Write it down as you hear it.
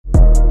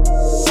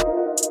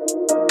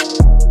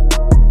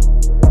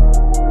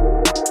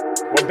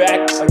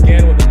back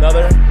again with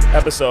another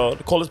episode,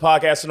 the coolest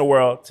podcast in the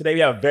world. Today we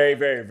have a very,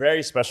 very,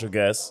 very special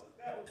guest.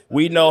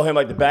 We know him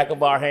like the back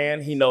of our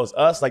hand. He knows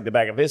us like the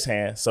back of his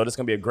hand. So this is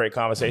going to be a great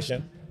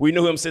conversation. We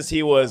knew him since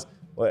he was,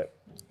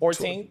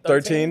 14?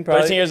 13,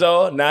 probably. 13 years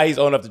old. Now he's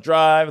old enough to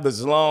drive, lives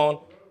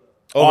alone.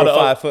 Over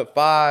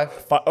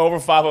 5'5". Over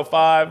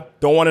 5'5",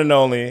 the one and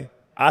only.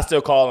 I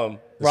still call him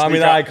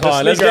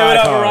Ramitheicon. Let's give it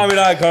up for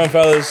Ramitheicon,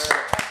 fellas.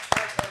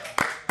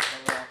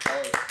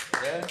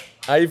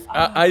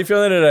 How you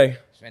feeling today?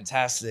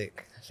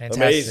 Fantastic.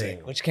 Amazing.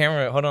 Which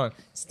camera? Hold on.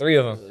 It's three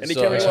of them. Any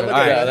camera you want to All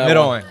look right, at?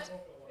 middle one.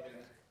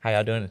 How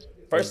y'all doing?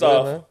 First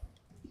off,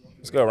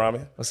 let's go, Rami.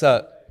 What's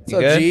up? What's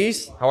up,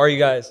 G's? How are you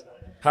guys?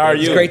 How are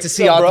you? It's great to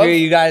see What's up, all bro? three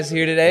of you guys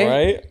here today.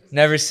 Right?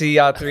 Never see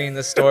y'all three in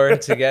the store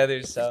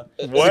together, so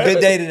What? it's a good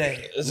day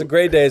today. It's a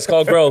great day. It's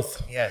called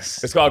growth.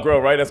 Yes. It's called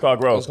growth, right? That's called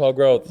growth. It's called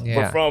growth.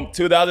 Yeah. But from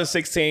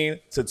 2016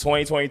 to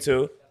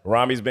 2022,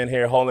 Rami's been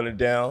here holding it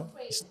down.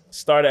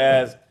 Started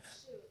as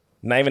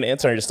not even an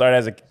intern, just started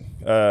as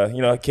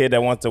a kid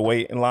that wants to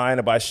wait in line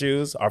to buy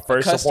shoes. Our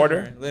first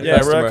supporter. literally. Yeah,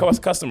 Customer. real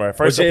customer.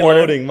 First Jay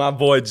supporter. Loading, my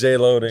boy Jay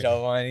Loading.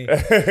 Giovanni.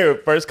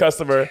 First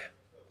customer.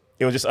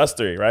 It was just us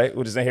three, right?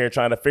 We're just in here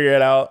trying to figure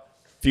it out.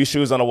 Few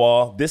shoes on the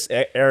wall. This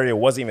area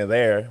wasn't even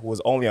there. It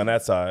was only on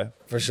that side.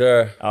 For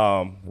sure.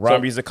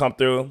 Rami used to come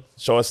through,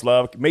 show us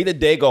love, made the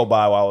day go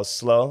by while I was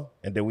slow,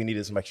 and then we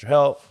needed some extra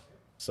help.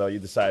 So you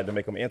decided to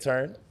make him an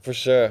intern. For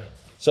sure.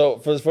 So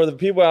for the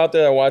people out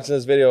there watching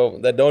this video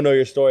that don't know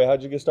your story,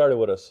 how'd you get started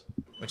with us?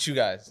 What you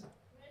guys?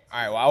 All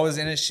right, well, I was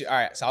in a shoe. All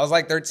right, so I was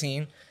like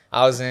 13.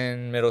 I was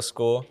in middle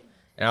school,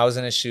 and I was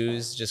in the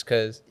shoes just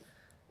because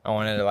I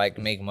wanted to like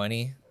make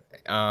money.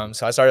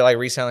 So I started like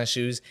reselling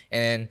shoes,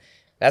 and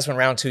that's when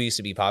round 2 used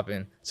to be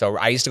popping. So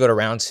I used to go to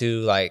round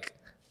 2 like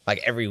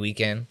every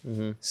weekend.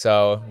 Mm-hmm.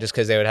 So just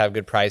because they would have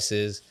good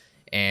prices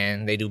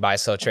and they do buy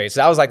sell trade.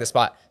 So that was like the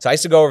spot. So I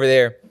used to go over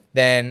there.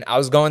 Then I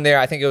was going there.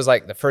 I think it was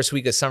like the first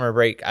week of summer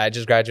break. I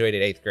just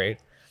graduated 8th grade.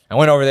 I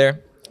went over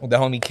there with the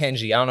homie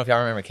Kenji. I don't know if y'all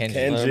remember Kenji.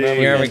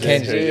 You remember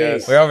Kenji?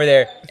 Yes. We were over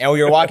there and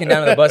we were walking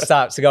down to the bus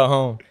stop to go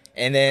home.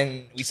 And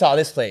then we saw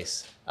this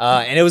place.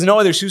 And it was no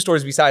other shoe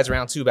stores besides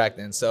round 2 back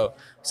then. So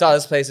we saw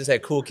this place. It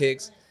said Cool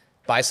Kicks,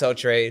 buy sell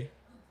trade.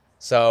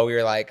 So we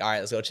were like, all right,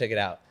 let's go check it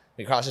out.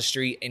 We crossed the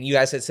street, and you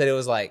guys had said it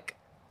was like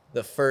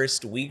the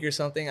first week or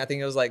something. I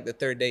think it was like the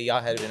 3rd day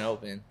y'all had been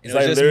open. And It's it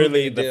was like just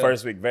literally moving the deal.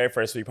 first week, very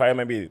first week. Probably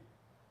maybe,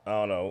 I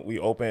don't know, we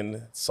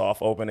opened,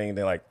 soft opening,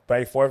 then like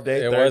probably 4th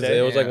day, It 3rd was. day.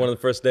 It was like one of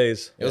the first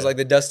days. It was like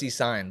the dusty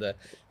sign, the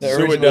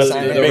Super original dusty,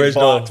 sign. the The big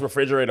original. box,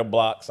 refrigerator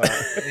box.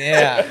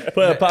 Yeah.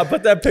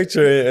 Put that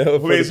picture in. for the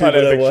Please people find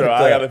that that want picture.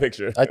 I got the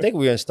picture. I think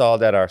we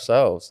installed that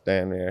ourselves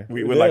down there.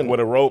 We were like with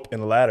a rope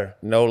and a ladder.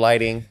 No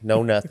lighting,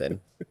 no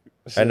nothing.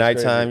 At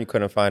nighttime, you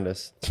couldn't find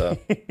us. So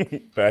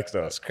Facts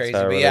though. It's crazy.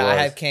 That's how it But really yeah, I was.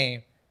 had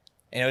came,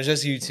 and it was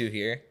just you two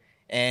here.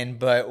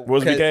 But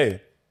Where's BK?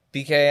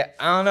 BK,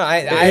 I don't know.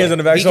 He was in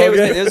the back BK so was,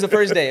 good? it was the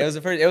first day. It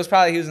was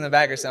probably he was in the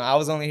back or something. I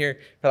was only here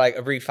for like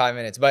a brief 5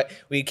 minutes. But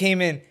we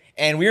came in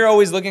and we were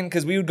always looking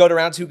because we would go to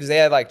round 2 because they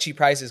had like cheap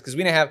prices because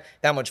we didn't have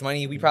that much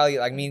money. We probably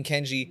like me and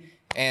Kenji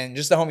and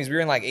just the homies. We were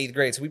in like 8th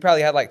grade, so we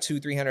probably had like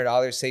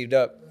 $200-$300 saved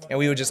up, and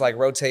we would just like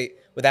rotate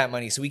with that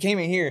money. So we came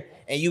in here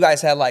and you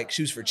guys had like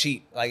shoes for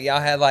cheap. Like y'all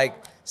had like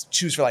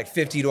shoes for like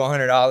 $50 to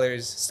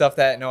 $100, stuff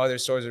that no other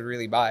stores would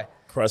really buy.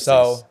 Crusties.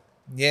 So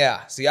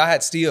yeah, so y'all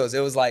had steals. It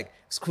was like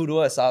it's cool to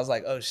us. So I was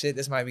like, oh shit,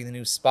 this might be the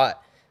new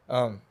spot.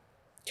 Can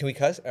we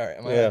cuss? All right,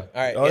 Yeah.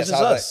 all right. Oh, it's so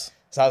just I was us.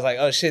 so I was like,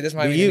 oh shit, this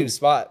might Do be the you. new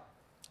spot.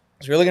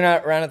 So we were looking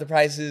around at the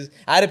prices.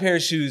 I had a pair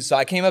of shoes, so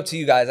I came up to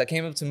you guys. I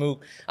came up to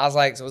Mook. I was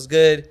like, so it's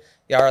good.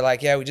 Y'all were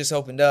like, yeah, we just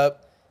opened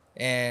up,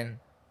 and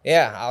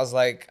yeah, I was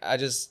like, I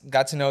just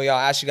got to know y'all.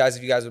 I asked you guys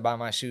if you guys would buy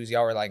my shoes.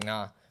 Y'all were like,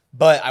 nah.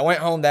 But I went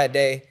home that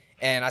day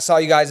and I saw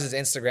you guys'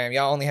 Instagram.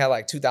 Y'all only had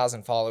like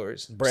 2,000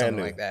 followers, Brand something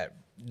new. like that.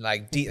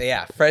 Like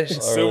fresh,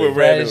 Super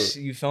brand fresh.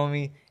 new. You feel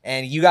me?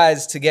 And you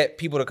guys, to get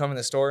people to come in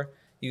the store,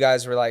 you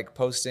guys were like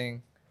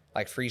posting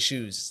like free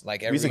shoes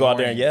like every We used to go out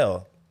there and morning.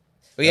 yell.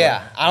 But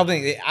yeah, I don't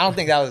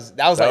think that was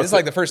like this is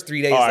like the first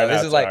 3 days All right, though. no,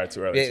 This too- is like all right,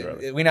 too early, too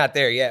early. we're not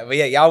there yet. But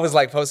yeah, y'all was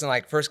like posting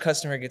like first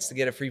customer gets to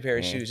get a free pair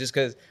of shoes just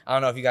because I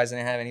don't know if you guys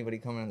didn't have anybody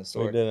coming in the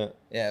store. We didn't.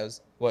 Yeah, it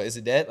was what is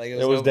it dead? Like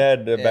It was no-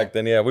 dead yeah. back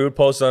then. Yeah, we would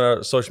post on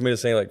our social media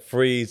saying like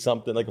free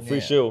something, like a free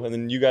Yeah. shoe, and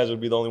then you guys would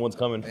be the only ones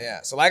coming.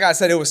 Yeah. So like I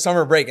said, it was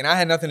summer break and I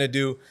had nothing to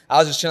do. I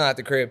was just chilling at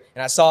the crib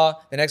and I saw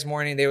the next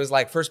morning they was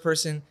like first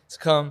person to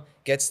come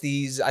gets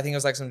these. I think it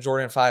was like some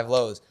Jordan 5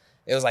 lows.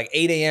 It was like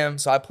 8 a.m.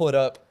 So I pulled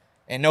up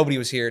and nobody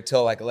was here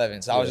till like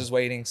 11. So I was just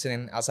waiting,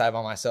 sitting outside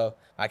by myself.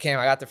 I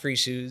got the free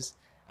shoes.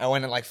 I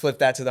went and like flipped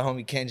that to the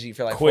homie Kenji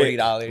for like Quick, $40.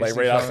 like you right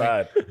feel me?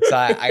 outside. So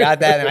I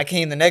got that and I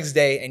came the next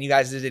day and you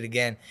guys did it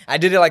again. I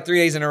did it like 3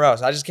 days in a row.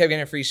 So I just kept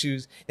getting free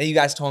shoes. Then you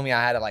guys told me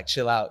I had to like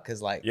chill out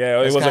because like Yeah,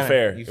 it that's wasn't kinda-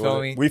 fair. You It feel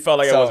wasn't- me? we felt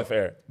like it wasn't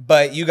fair.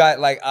 But you got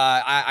like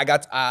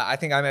I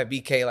think I met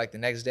BK like the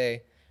next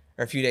day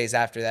or a few days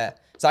after that.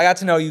 So I got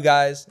to know you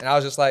guys and I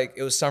was just like,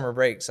 it was summer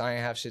break, so I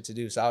didn't have shit to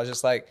do. So I was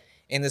just like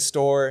in the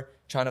store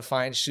trying to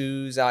find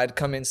shoes. I'd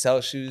come in,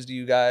 sell shoes to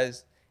you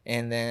guys,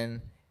 and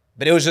then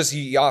But it was just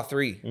y'all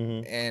three,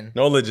 and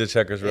No legit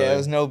checkers, really. yeah, it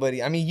was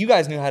nobody. I mean, you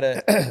guys knew how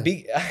to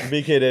beat.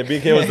 BK did.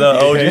 BK was the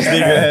OG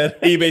sneakerhead.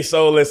 eBay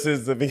sold lists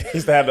is the big,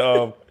 used to have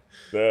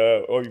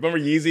remember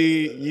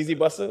Yeezy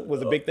Buster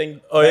was a big thing.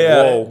 Oh,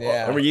 yeah. Whoa.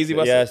 Yeah. Remember Yeezy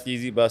Buster? Yes,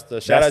 Yeezy Buster.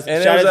 Shout out to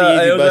And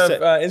Yeezy it was Buster.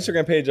 an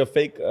Instagram page of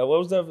fake. What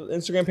was the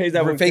Instagram page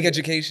that For would fake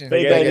education.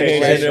 Fake Yeah,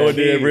 education. yeah, And it would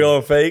be yeah. real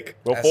and fake.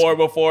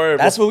 Before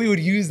That's what we would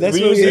use. That's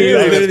We what used we to would use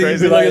use. it. Literally, You'd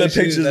be looking at the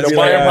pictures. the That's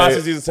buying right.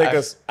 process used to take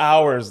us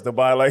hours to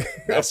buy like a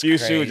That's few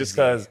crazy. shoes just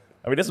because.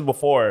 I mean, this is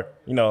before,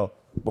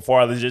 before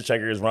our legit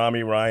checkers,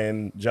 Rami,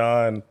 Ryan,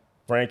 John,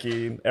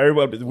 Frankie,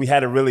 everybody. We had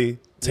to really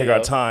take our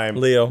time.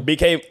 Leo.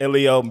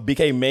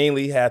 BK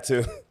mainly had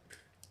to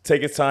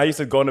take his time. He used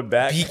to go in the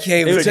back.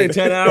 BK It would would take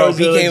 10 Bro, hours.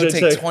 to BK would legit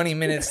take check. 20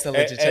 minutes to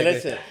legit Hey, check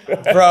listen,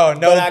 it. Bro,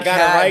 no but I got it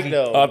cap. right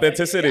though.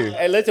 Authenticity.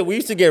 Hey, listen, we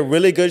used to get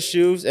really good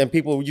shoes, and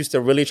people used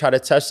to really try to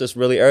touch us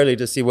really early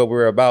to see what we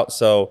were about.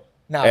 So,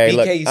 Nah, hey, BK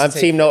look, used to I'm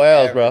take Team No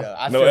L's, forever, bro. though.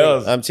 I No feel you.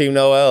 L's. I'm Team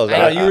No L's. I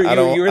know,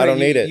 you I don't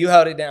need it. You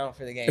held it down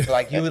for the game. But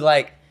like you would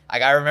like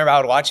I remember I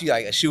would watch you,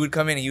 like a shoe would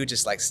come in and you would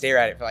just like stare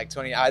at it for like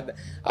 20. I'd be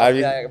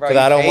like, bro, 'cause you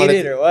I don't wanna-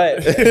 faded or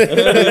what?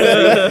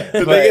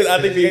 The thing is,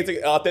 I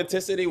think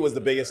authenticity was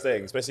the biggest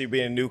thing, especially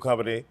being a new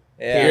company.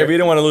 Yeah. If you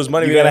didn't want to lose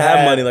money, you gotta gotta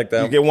have money like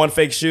that. You get one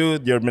fake shoe,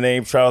 your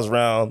name travels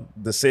around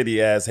the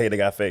city as, hey, they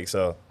got fake.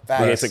 So we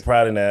Facts. take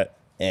pride in that,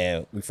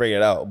 and we figured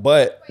it out.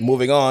 But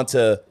moving on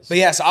to But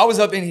yeah, so I was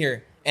up in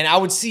here and I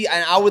would see,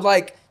 and I would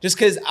like, just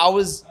because I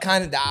was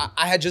kind of,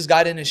 I had just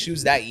got into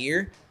shoes that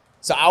year.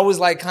 So I was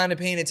like kind of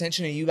paying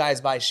attention to you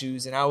guys buy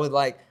shoes, and I would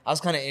like, I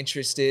was kind of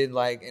interested,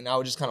 like, and I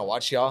would just kind of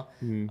watch y'all.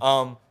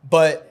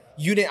 But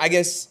you didn't, I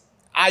guess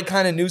I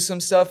kind of knew some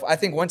stuff. I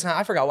think one time,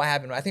 I forgot what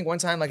happened. I think one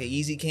time like a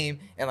Yeezy came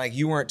and like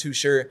you weren't too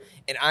sure,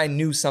 and I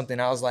knew something.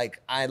 I was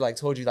like, I like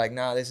told you like,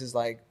 nah, this is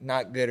like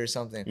not good or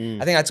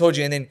something. I think I told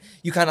you, and then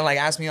you kind of like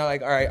asked me,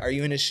 like, all right, are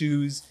you into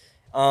shoes?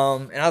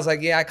 And I was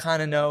like, yeah, I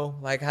kind of know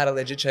like how to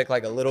legit check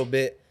like a little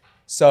bit.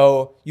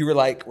 So you were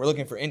like, we're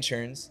looking for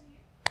interns.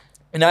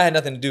 And I had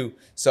nothing to do.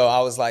 So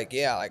I was like,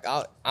 yeah, like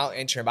I'll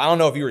intern. But I don't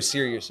know if you were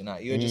serious or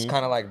not. You had just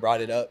kind of like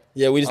brought it up.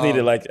 we just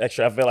needed like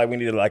extra. I feel like we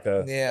needed like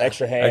a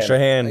extra hand. Extra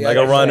hand, Yeah, like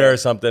a extra runner hand. or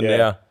something. Yeah.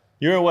 Yeah.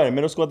 You were in what, in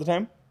middle school at the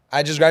time?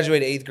 I just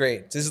graduated 8th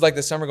grade. This is like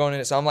the summer going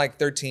into, so I'm like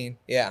 13.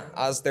 Yeah,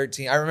 I was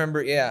 13. I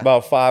remember, yeah.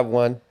 About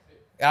 5'1".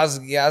 I was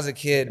a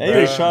kid, bro. And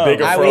you're a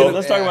Bigger I fro. would've-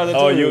 Let's talk about that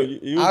Oh, too.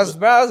 you- I was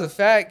a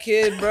fat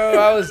kid, bro.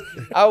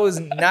 I was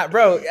not,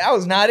 bro. I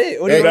was not it.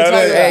 What are you Hey, talking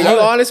that- about? Hey, I you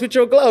was- honest with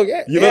your glow?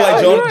 Yeah. You Yeah, look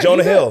like you're right,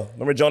 Jonah Hill.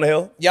 Remember Jonah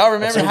Hill? Y'all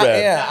remember Too how? bad.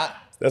 Yeah.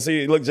 That's who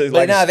you look just But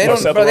like. nah, they don't,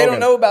 Seth bro. They Rogen. don't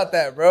know about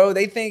that, bro.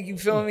 They think you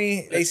feel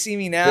me. They see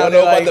me now. They don't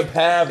they're know about like- the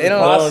path, They the don't.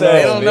 process,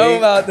 They don't know B.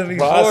 about the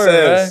before,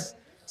 Process. bro.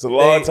 It's a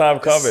long time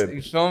You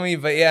coming. feel me?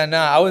 But yeah,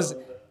 nah. I was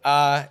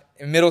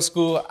in middle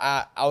school.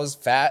 I was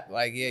fat.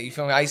 Like yeah, you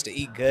feel me? I used to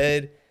eat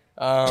good.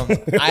 I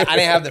didn't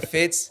have the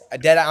fits.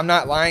 I'm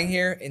not lying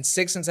here. In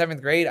 6th and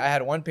 7th grade, I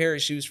had one pair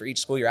of shoes for each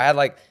school year. I had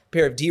like a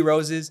pair of D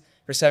Roses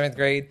for 7th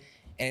grade.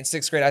 And in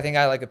 6th grade, I think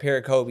I had like a pair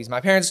of Kobe's. My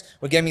parents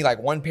would give me like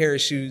one pair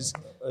of shoes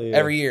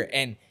every year.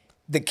 And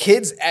the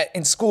kids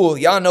in school,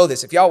 y'all know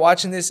this. If y'all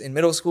watching this in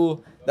middle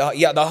school, the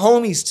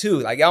homies too.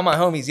 Like y'all my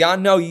homies. Y'all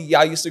know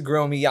y'all used to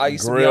grill me. Y'all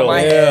used to be on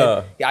my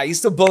head. Y'all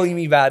used to bully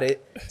me about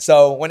it.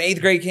 So when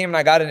 8th grade came and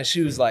I got into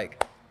shoes,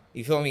 like,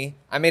 you feel me?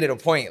 I made it a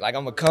point. Like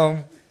I'm gonna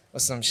come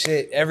with some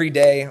shit every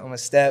day on a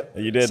step.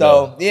 You did,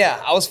 So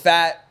yeah, I was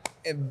fat.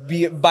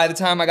 By the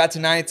time I got to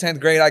 9th, 10th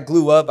grade, I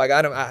grew up.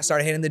 I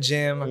started hitting the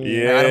gym.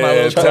 Yeah, I got in my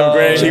little 10th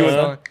grade, clothes, he you was-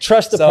 know.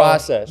 Trust the So,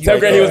 process. 10th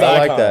grade, he was the I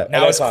like icon. that.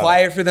 Now it's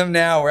quiet for them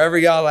now, wherever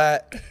y'all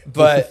at.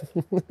 But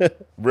Real what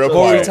were we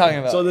quiet. talking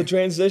about? So the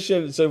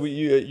transition,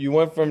 you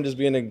went from just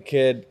being a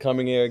kid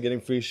coming here, getting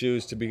free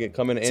shoes, to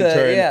becoming an To-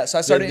 intern. yeah, so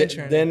I started Then-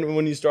 interning. Then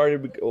when you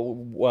started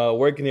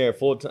working here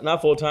full time, not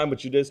full time,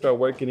 but you did start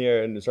working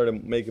here and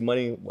started making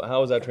money.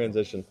 How was that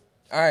transition?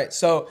 All right.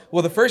 So,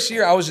 well, the first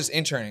year I was just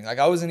interning. Like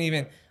I wasn't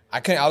even, I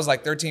was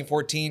like 13,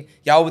 14.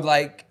 Y'all would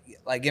like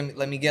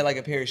let me get like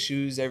a pair of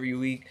shoes every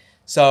week.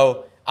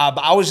 So, but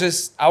I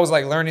was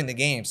like learning the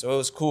game. So it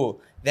was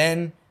cool.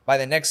 Then by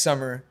the next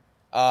summer,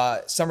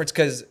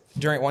 because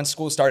during once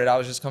school started, I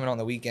was just coming on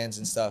the weekends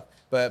and stuff.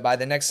 But by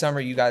the next summer,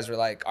 you guys were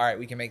like, all right,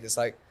 we can make this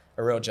like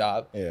a real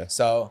job. Yeah.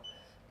 So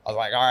I was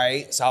like, all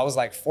right. So I was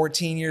like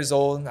 14 years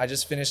old. I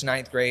just finished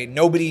 9th grade.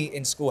 Nobody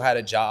in school had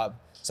a job.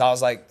 So I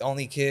was like the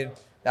only kid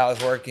that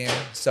was working.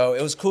 So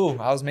it was cool.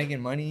 I was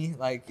making money.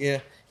 Like, yeah.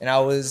 And I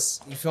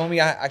was, you feel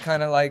me? I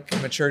kind of like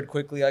matured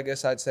quickly, I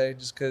guess I'd say,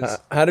 just because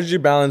How did you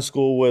balance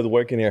school with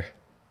working here?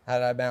 how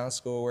did I balance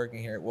school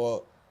working here?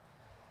 Well,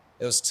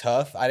 it was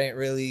tough. I didn't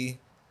really,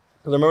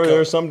 Because I remember there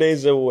were some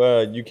days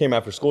that you came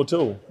after school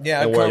too.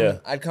 yeah, And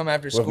worked. I'd come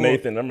after With school.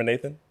 Nathan. Remember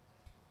Nathan?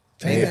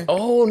 Nathan.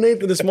 Oh,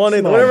 Nathan, the small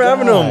Nathan. Whatever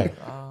happened to him?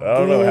 I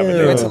don't know what happened He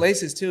to went to him.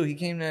 Laces too.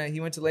 He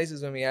went to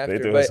Laces with me after.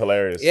 Nathan but was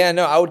hilarious. Yeah,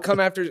 no, I would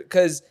come after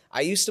because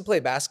I used to play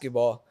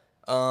basketball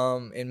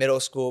in middle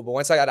school. But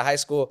once I got to high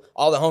school,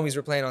 all the homies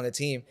were playing on the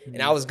team,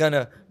 and I was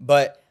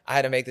but I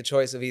had to make the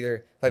choice of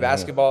either play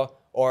basketball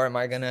or am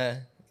I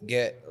gonna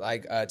get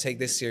take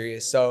this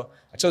serious. So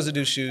I chose to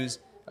do shoes.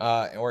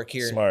 and work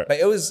here. Smart. But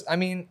it was,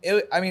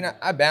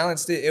 I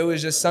balanced it. It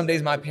was just some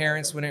days my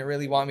parents wouldn't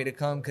really want me to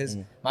come because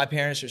my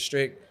parents are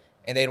strict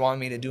and they'd want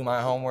me to do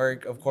my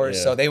homework, of course.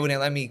 Yeah. So they wouldn't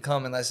let me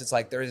come unless it's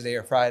like Thursday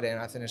or Friday and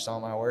I finished all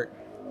my work.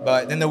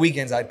 But then the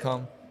weekends I'd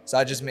come. So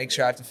I just make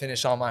sure I have to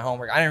finish all my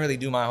homework. I didn't really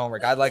do my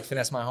homework. I'd like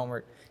finesse my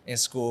homework in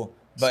school.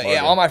 But Smart,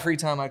 yeah, man. all my free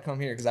time I'd come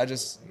here because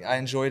I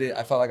enjoyed it.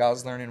 I felt like I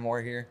was learning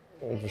more here.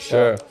 For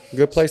sure.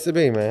 Good place to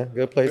be, man.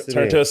 Good place to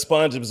Turned be. to a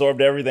sponge,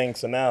 absorbed everything.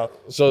 So now,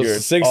 So you're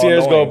 6 all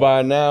years go knowing.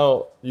 by.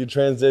 Now you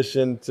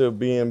transition to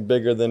being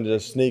bigger than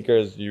just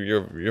sneakers.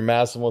 You're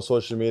massive on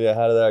social media.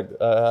 How did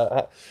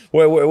that?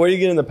 Where are you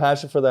getting the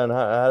passion for that? And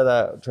how did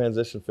that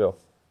transition feel?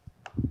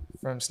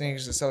 From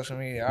sneakers to social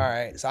media. All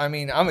right. So I'm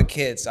a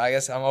kid, so I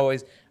guess I've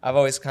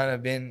always kind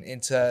of been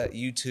into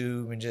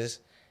YouTube and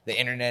just the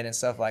internet and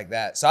stuff like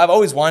that. So I've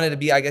always wanted to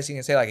be, I guess you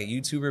can say, like a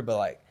YouTuber, but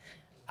like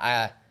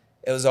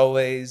it was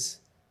always,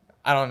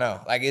 I don't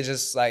know, like it's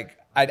just like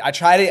I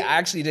tried it. I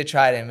actually did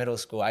try it in middle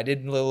school. I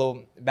did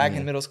back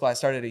in middle school. I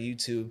started a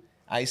YouTube.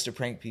 I used to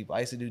prank people.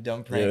 I used to do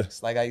dumb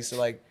pranks. Like I used to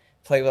like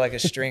play with like a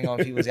string on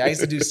people's. I used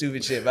to do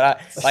stupid shit,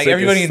 but Sick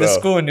everybody as in the stuff.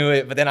 school knew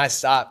it. But then I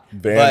stopped.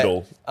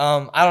 Vandal.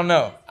 But, I don't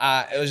know.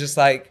 It was just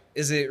like,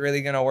 is it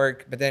really gonna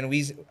work? But then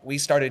we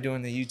started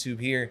doing the YouTube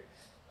here,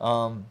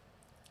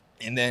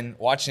 and then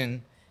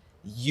watching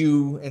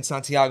you and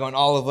Santiago and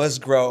all of us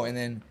grow, and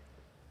then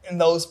and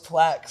those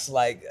plaques,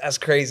 like that's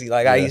crazy.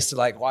 Like I used to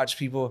like watch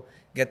people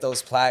get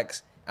those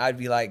plaques. I'd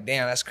be like,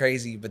 damn, that's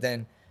crazy. But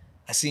then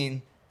I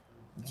seen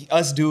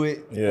us do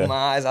it with my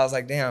eyes. I was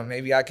like, damn,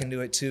 maybe I can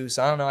do it too.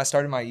 So I don't know. I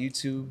started my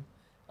YouTube.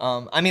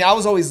 I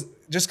was always,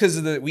 just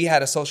because we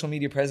had a social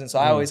media presence, so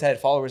I always had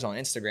followers on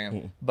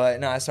Instagram.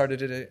 But no, I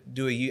started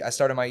I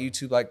started my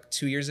YouTube like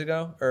 2 years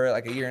ago or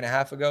like a year and a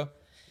half ago.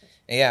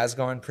 And yeah, it's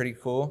going pretty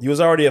cool. You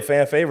was already a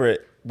fan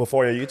favorite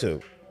before your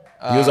YouTube.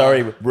 You was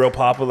already real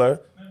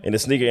popular in the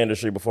sneaker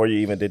industry before you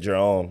even did your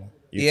own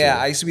YouTube. Yeah,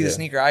 I used to be the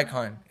sneaker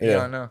icon. You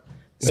don't know.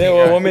 Yeah,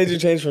 well, what made you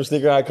change from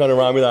sneaker icon to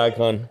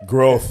Ramitheicon?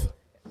 Growth.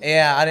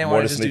 Yeah, I didn't More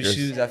want to to just do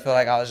sneakers. shoes. I feel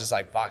like I was just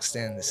like boxed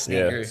in the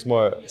sneaker,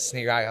 Smart.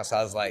 sneaker icon. So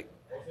I was like,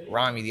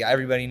 Rami,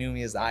 everybody knew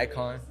me as the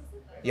icon.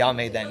 Y'all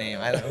made that name.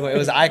 It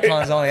was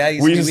icons only.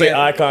 We used to say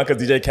icon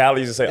because DJ Khaled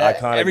used to say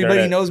iconic.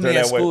 Everybody knows me during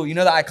at that way. school. You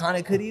know the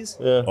iconic hoodies?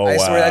 Yeah. Oh, I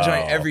used to wear that wow.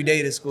 joint every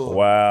day to school.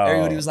 Wow.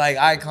 Everybody was like,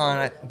 icon.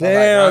 I was like,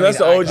 Damn, Rami that's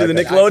the OG, the icon.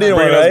 Nickelodeon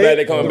one, Bring us right? back.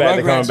 They coming back.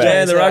 They coming Rugrats back.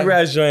 Yeah, the Yeah.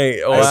 Rugrats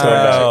joint. Oh, That's coming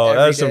back. wow.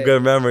 Every That's some day.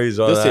 good memories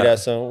on We'll that. see that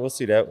soon. We'll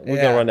see that. We're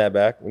Yeah. gonna run that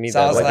back. We need So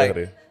I that. was like like, that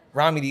hoodie.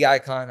 Rami the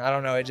icon. I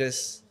don't know. It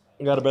just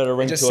Got a better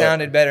ring to it.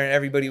 sounded better, and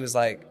everybody was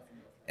like,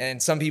 and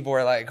some people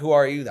were like, "Who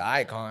are you, the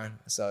icon?"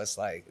 So it's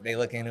like they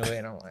look into it,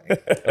 and I'm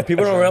like, And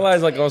people don't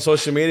realize, like, on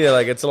social media,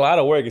 like, it's a lot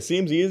of work. It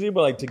seems easy,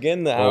 but, like, to get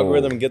in the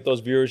algorithm and get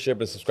those viewership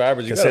and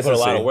subscribers, you got to put a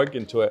lot of Consistency. work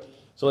into it.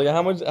 So, like,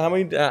 how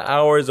many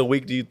hours a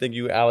week do you think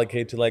you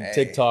allocate to, like,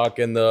 TikTok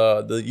and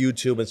the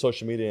YouTube and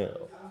social media?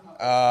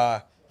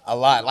 a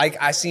lot. Like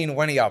I seen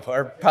one of y'all,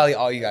 or probably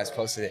all you guys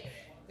posted it.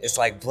 It's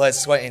like blood,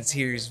 sweat, and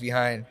tears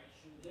behind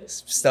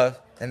stuff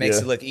that makes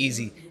Yeah. it look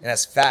easy, and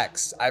that's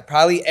facts. I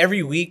probably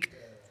every week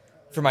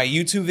for my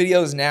YouTube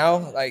videos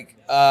now, like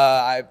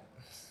I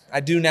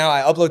do now.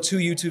 I upload 2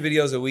 YouTube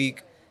videos a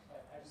week.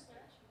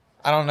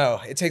 I don't know.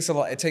 It takes a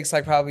lot. It takes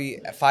like probably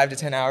 5 to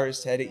 10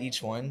 hours to edit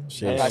each one.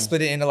 I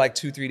split it into like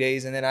 2-3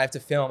 days, and then I have to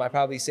film. I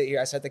probably sit here.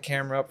 I set the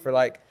camera up for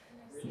like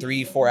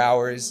 3-4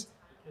 hours,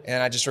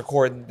 and I just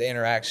record the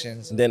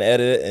interactions. Then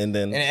edit it and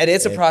then. And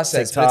it's a process,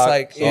 but it's TikTok,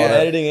 like So,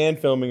 editing and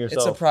filming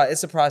yourself.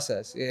 it's a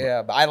process.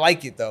 Yeah, but I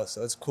like it though,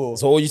 so it's cool.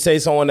 So would you say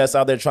someone that's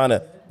out there trying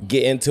to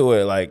get into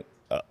it, like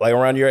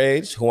around your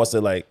age, who wants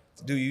to like,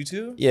 Do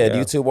YouTube?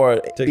 YouTube or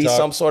be TikTok.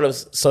 some sort of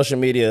social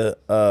media,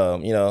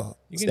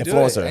 You can do it.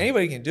 influencer?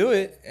 Anybody can do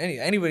it.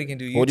 Anybody can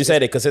do YouTube. Would you say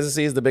that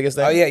consistency is the biggest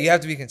thing? Oh yeah, you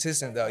have to be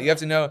consistent though. You have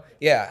to know.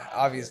 Yeah,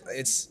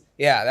 obviously,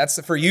 that's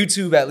for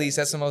YouTube at least.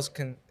 That's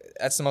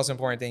the most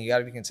important thing. You got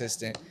to be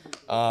consistent,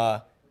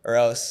 or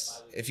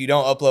else if you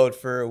don't upload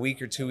for a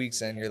week or 2 weeks,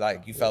 then you're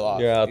like you fell off.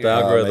 You're out the You're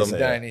algorithm. makes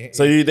done. sense.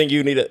 So you think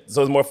you need it?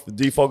 So it's more.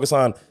 Do you focus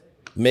on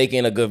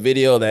making a good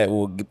video that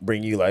will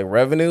bring you like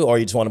revenue, or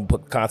you just want to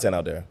put content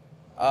out there?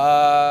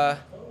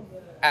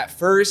 At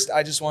first,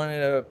 I just wanted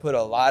to put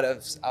a lot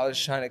of. I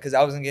was trying to because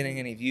I wasn't getting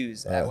any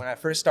views. When I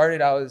first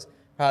started, I was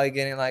probably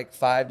getting like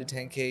 5 to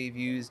 10K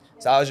views.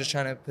 So I was just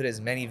trying to put as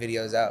many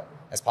videos out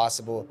as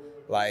possible,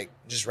 like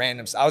just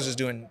random. I was just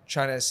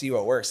trying to see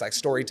what works, like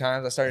story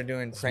times. I started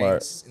doing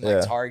pranks in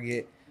like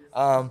Target.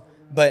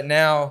 But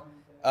now,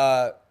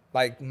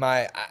 like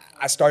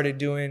I started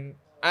doing.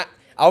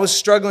 I was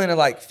struggling to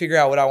like figure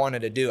out what I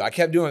wanted to do. I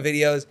kept doing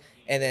videos,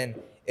 and then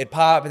it'd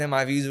pop, and then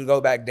my views would go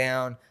back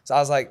down. So I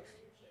was like.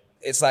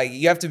 It's like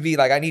you have to be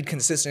like I need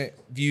consistent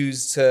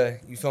views to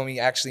you feel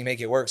me actually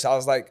make it work. So I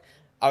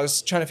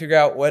was trying to figure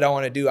out what I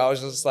want to do. I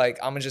was just like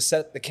I'm gonna just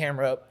set the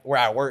camera up where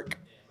I work.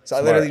 So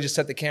I literally just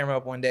set the camera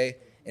up one day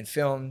and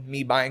filmed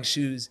me buying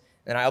shoes.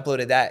 And I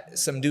uploaded that.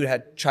 Some dude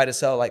had tried to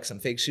sell like some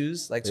fake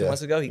shoes like 2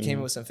 months ago. He came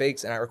in with some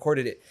fakes and I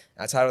recorded it.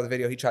 And I titled the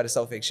video, he tried to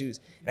sell fake shoes.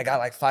 And I got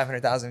like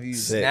 500,000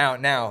 views. Sick.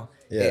 Now,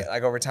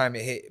 like over time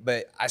it hit.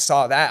 But I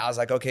saw that. I was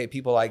like, okay,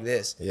 people like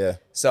this. Yeah.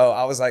 So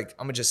I was like,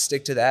 I'm going to just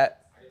stick to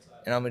that.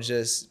 And I'm going to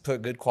just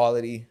put good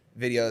quality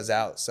videos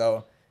out.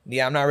 So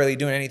yeah, I'm not really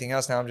doing anything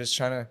else now. I'm just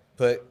trying to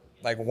put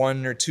like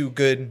 1 or 2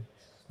 good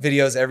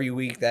videos every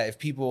week that if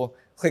people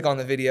click on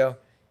the video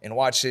and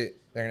watch it,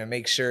 they're going to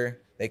make sure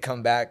they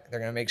come back. They're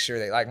going to make sure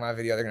they like my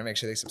video. They're going to make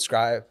sure they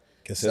subscribe.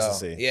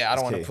 Consistency. So, yeah, I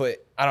don't want to put,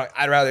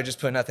 I'd rather just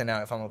put nothing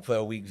out if I'm going to put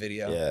a weak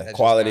video. Yeah, That's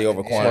quality just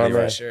over not- quantity, yeah,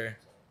 right? For sure.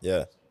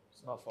 Yeah.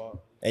 It's my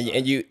fault. And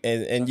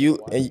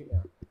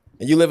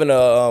you live in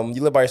a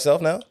you live by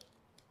yourself now?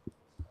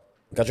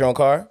 Got your own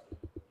car?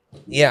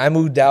 Yeah, I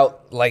moved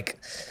out like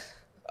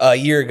a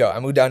year ago. I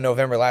moved out in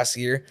November last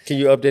year. Can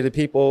you update the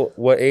people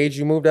what age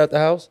you moved out the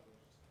house?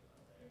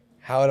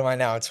 How old am I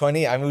now?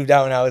 20? I moved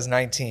out when I was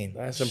 19.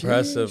 That's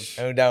impressive.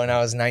 I moved out when I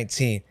was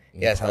 19.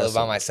 Yes, I live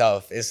by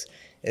myself. It's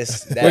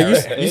that.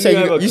 Wait,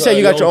 you said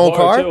you got your own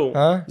car? too.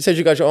 Huh? You said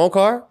you got your own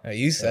car? Oh,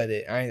 you said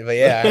it. But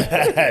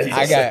yeah,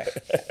 I got.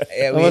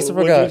 Yeah, I must have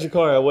When did you forgot. get your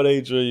car? At what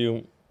age were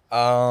you?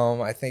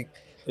 I think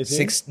 18?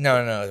 6.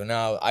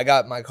 No. I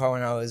got my car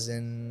when I was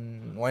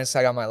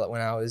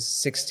when I was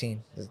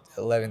 16,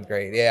 11th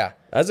grade. Yeah.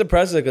 That's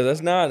impressive because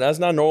that's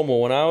not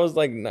normal. When I was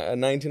like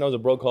 19, I was a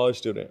broke college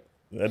student.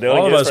 They only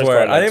All of get us first were.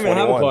 car at, I like, didn't even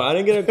have a 21. car. I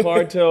didn't get a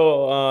car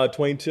till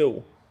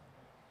 22.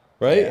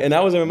 Right? And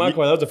that wasn't even my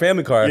car. That was a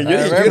family car. Yeah,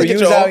 I remember didn't you get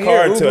was your own out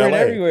car here to Ubering LA.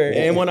 everywhere.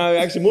 And when I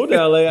actually moved to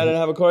LA, I didn't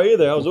have a car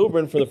either. I was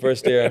Ubering for the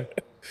first year.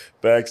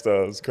 Facts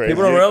though, it's crazy.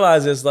 People don't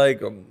realize it's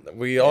like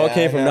we all Yeah,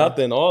 came I from know.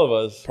 nothing, all of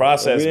us.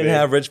 Process, We didn't man.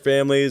 have rich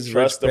families,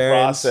 Trust rich the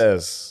parents.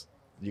 process.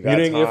 You You got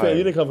didn't, time.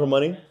 you didn't come from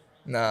money.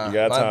 Nah, You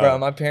got time. bro,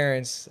 my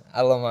parents.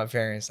 I love my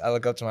parents. I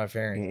look up to my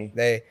parents.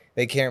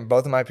 They care.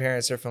 Both of my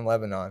parents are from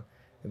Lebanon.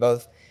 They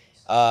both,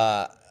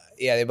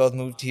 they both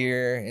moved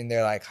here in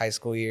their like high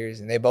school years,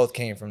 and they both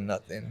came from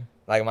nothing.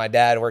 Like my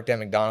dad worked at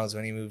McDonald's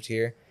when he moved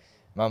here.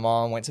 My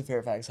mom went to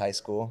Fairfax High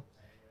School.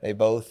 They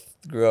both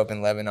grew up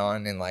in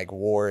Lebanon in like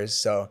wars.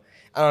 So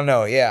I don't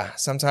know. Yeah,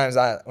 sometimes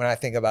when I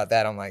think about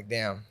that, I'm like,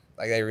 damn,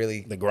 like they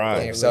really The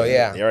grind. So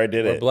yeah, You already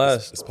did We're it.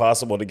 blessed. It's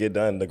possible to get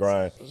done, the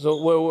grind.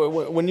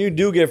 So when you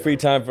do get free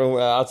time from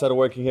outside of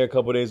working here a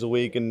couple days a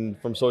week and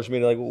from social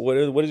media, like what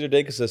does your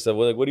day consist of?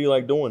 What do you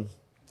like doing?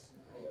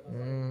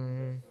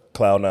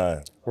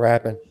 Cloud9.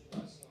 Rapping.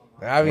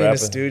 I'll be in the Rapping.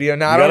 studio.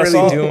 No, You I got don't a really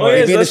song? do Oh, much.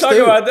 yeah, be in let's the talk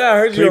studio. about that. I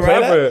heard Can you're a we play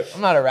that? rapper.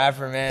 I'm not a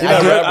rapper, man. You're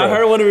not a rapper. I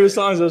heard one of your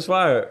songs that was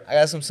fire. I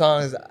got some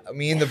songs.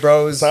 Me and the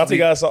bros. Santi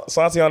got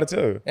Santi on it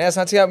too. Yeah,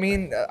 Santi. I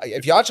mean,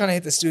 if y'all trying to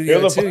hit the studio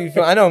Here's a- too, you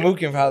feel, I know Mook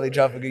can probably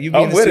drop a good. You be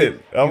I'm in the with studio,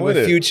 it. I'm you with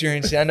it. Future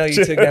and shit. I know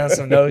you took down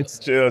some notes.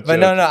 Chill. But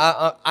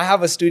no, I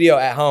have a studio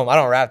at home. I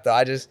don't rap though.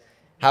 I just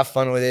have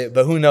fun with it.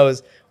 But who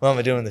knows what I'm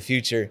gonna do in the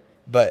future?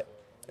 But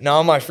no,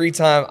 on my free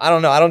time, I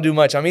don't know. I don't do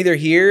much. I'm either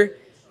here.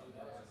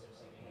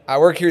 I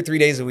work here 3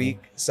 days a week,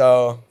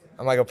 so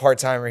I'm like a part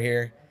timer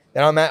here.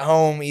 Then I'm at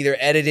home either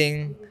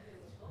editing,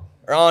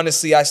 or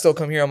honestly, I still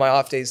come here on my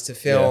off days to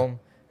film.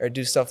 Or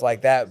do stuff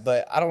like that,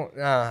 but I don't.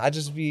 I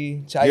just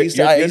be. I used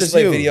to just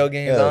play you. video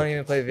games. Yeah. I don't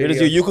even play You're video.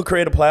 just you. You could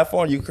create a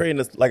platform. You could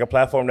create like a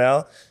platform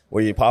now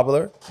where you're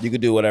popular. You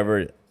could do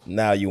whatever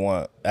now you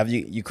want. After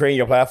you create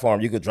your platform,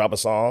 you could drop a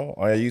song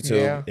on your YouTube.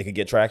 Yeah. It could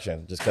get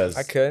traction just because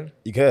I could.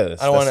 You could.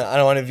 I don't want to. I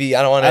don't want to be.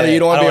 I don't want I know to. you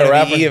don't wanna be a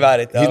rapper. E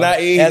about it though. He's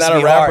not E, It has he's to not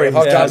be a rapper, hard. If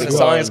I'm he's dropping a just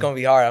song, hard. it's gonna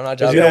be hard. I'm not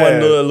Because dropping. you don't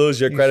want Yeah. to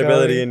lose your You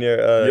credibility feel in me?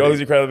 your. You always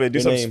be credible. Do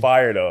your something name.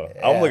 fire though.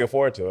 I'm Yeah. looking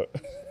forward to it.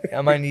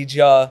 I might need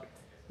y'all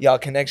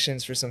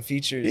connections for some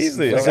features.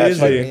 Easily. Like, That's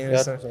like easy. me or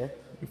something.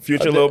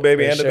 Future Little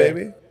Baby for and the sure.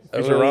 baby.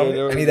 Future Rami.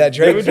 I need that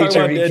Drake They were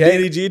talking feature, about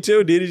VK. DDG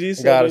too. DDG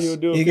said Got that us. he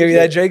would do. a You give me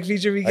that feature. Drake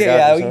feature, VK? got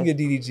Yeah, you, we son. can get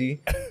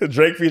DDG.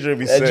 Drake feature would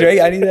be That sick.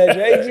 Drake, I need that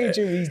Drake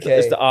feature, VK.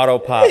 It's the auto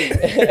pop.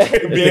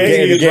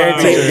 Guaranteed.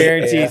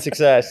 Guaranteed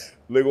success.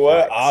 Look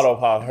what? Auto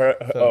Pop her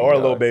or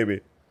Little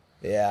Baby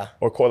Yeah.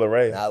 or Coil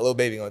Ray. Nah, Lil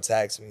Baby gonna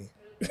tax me.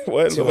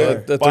 What?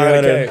 The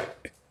 500K.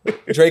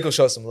 Drake will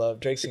show some love.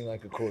 Drake seemed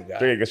like a cool guy.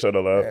 Drake can show the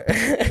love.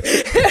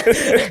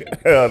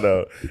 Hell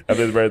no.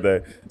 After his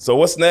birthday. So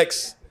what's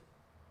next?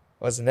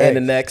 What's And next? the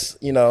next,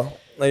 you know,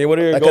 Like, what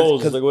are your Like,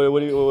 goals? 'cause- Like, what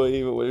do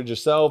what are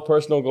yourself,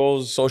 personal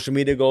goals, social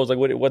media goals? Like,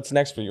 what's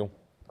next for you?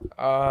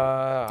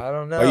 I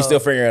don't know. are you still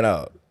figuring it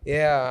out?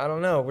 Yeah, I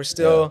don't know. We're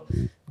still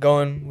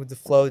going with the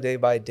flow day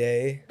by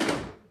day.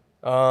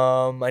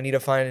 I need to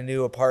find a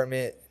new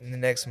apartment in the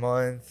next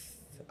month.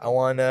 I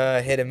want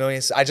to hit 1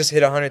 million. I just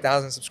hit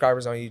 100,000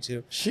 subscribers on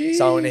YouTube.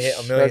 So I want to hit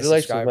 1 million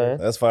Congratulations, subscribers. man.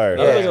 That's fire.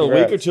 That was like a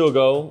congrats. week or two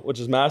ago, which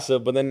is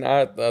massive. But then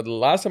the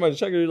last time I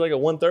checked, it was like at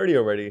 130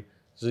 already.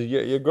 So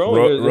you're growing.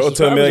 Road- Your road to a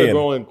subscribers million. are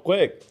growing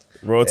quick.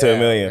 Road to Yeah, a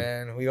million.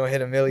 Man, we going to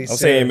hit 1 million I'm soon.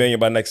 saying 1 million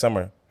by next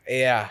summer.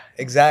 Yeah,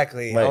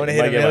 exactly. Might- I want to hit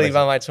might 1 get million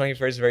by by my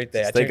 21st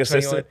birthday. I Stay turned 21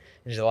 consistent.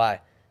 in July.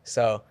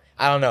 So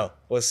I don't know.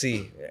 We'll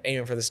see.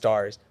 Aiming for the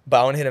stars.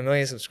 But I want to hit 1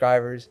 million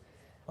subscribers.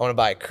 I want to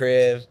buy a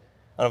crib.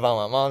 I want to buy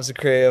my mom's a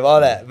crib, all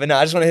that. But no,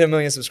 I just want to hit 1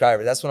 million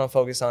subscribers. That's what I'm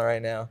focused on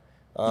right now.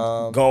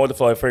 Going with the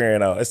flow, figuring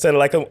it out. Instead of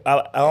like,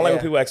 I don't like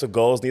when people ask for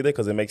goals neither,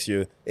 because it makes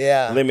you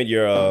limit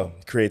your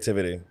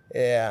creativity.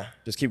 Yeah.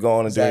 Just keep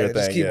going and doing your thing.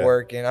 Just keep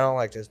working. I don't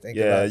like to think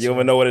about it. Yeah, you don't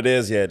even know what it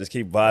is yet. Just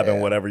keep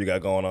vibing whatever you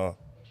got going on.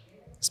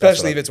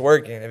 Especially if it's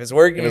working. If it's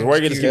working,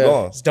 just keep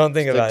going. Just don't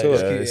think about it.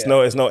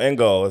 It's no end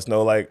goal. It's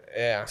no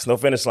it's no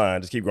finish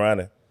line. Just keep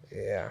grinding.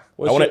 Yeah.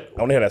 I want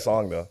to hear that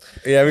song though.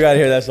 Yeah, we gotta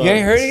hear that song. You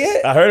ain't heard it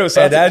yet? I heard it was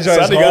Santi. That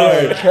joint's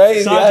hard.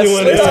 Crazy.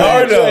 It's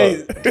hard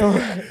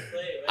though.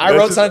 I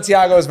wrote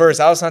Santiago's verse.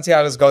 I was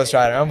Santiago's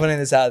ghostwriter. I'm putting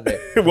this out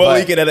there. We'll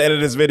link it at the end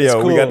of this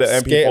video. Cool. We got the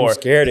MP4. I'm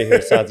scared to hear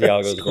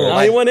Santiago's cool. verse. Oh,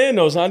 he went in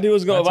though. Santi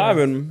was going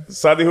vibing.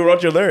 Santi, who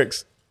wrote your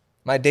lyrics?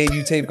 My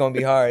debut tape gonna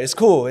be hard. It's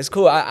cool. It's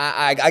cool.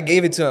 I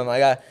gave it to him.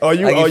 Like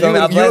you a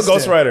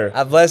ghostwriter.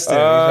 I blessed him.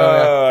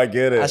 I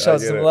get it. I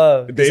showed some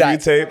love. Debut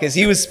tape. Because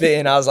he was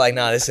spitting. I was like,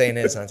 nah, this ain't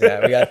it,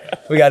 Santiago.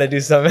 We got to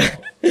do something.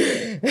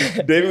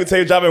 Debut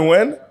tape dropping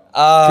when?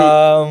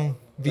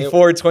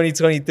 Before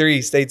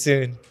 2023. Stay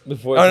tuned.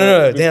 Before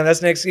no. Damn,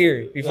 that's next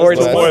year. Before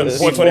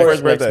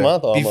 21st birthday. Next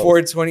month almost. Before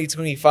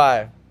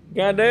 2025.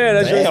 God damn,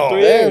 that's just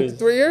 3 Damn, years.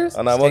 3 years?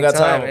 I know, we don't got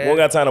time. We don't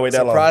got time to wait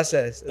that long.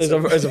 Process. It's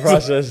a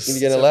process. You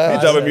get a laugh.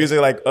 He dropping music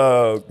like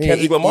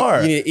Kendrick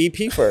Lamar. You need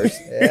an EP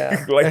first.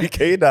 Yeah. Like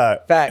he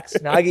died. Facts.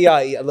 Now I give y'all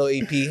a little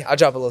EP. I'll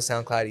drop a little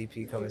SoundCloud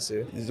EP coming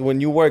soon. When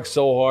you work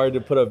so hard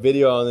to put a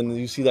video on and then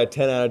you see that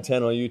 10 out of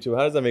 10 on YouTube,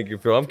 how does that make you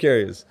feel? I'm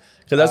curious.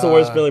 Because that's the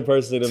worst feeling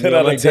personally to me. 10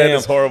 out of 10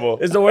 is horrible.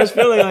 It's the worst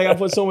feeling. Like I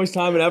put so much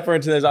time and effort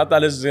into this. I thought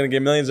this was going to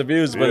get millions of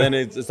views, but then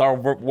it's our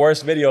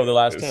worst video of the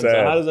last 10.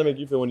 So how does that make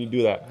you feel when you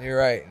do that? You're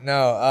right.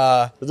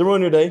 No. Does it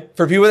ruin your day?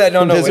 For people that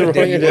don't know Does it what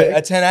ruin your day?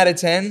 a 10 out of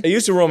 10, It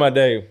used to ruin my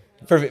day.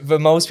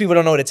 but most people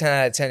don't know what a 10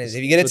 out of 10 is.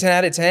 If you get a 10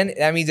 out of 10,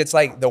 that means it's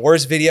like the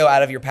worst video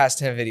out of your past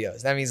 10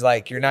 videos. That means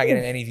like you're not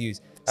getting any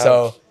views.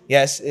 So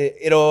yes,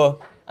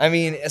 it'll. I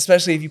mean,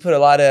 especially if you put a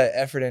lot of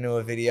effort into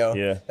a video.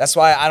 Yeah. That's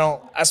why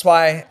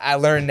I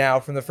learned now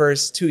from the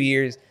first 2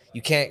 years,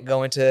 you can't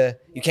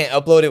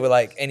upload it with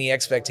like any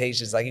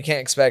expectations. Like you can't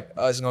expect,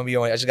 it's gonna be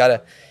on. I just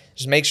gotta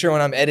make sure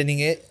when I'm editing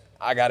it,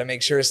 I gotta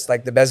make sure it's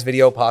like the best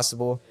video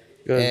possible.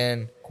 Good.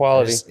 And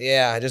Quality.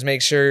 just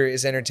make sure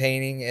it's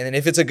entertaining. And then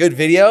if it's a good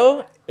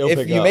video,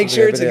 if you make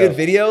sure it's a good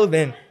video,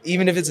 then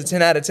even if it's a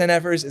 10 out of 10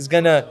 efforts, it's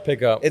gonna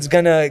pick up. It's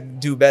gonna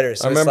do better.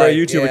 So I remember a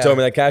YouTuber told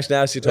me that. Cash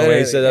Nasty told me.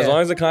 He said as long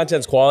as the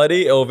content's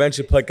quality, it'll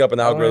eventually pick up in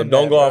the algorithm.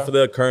 Don't go off of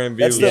the current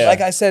views. That's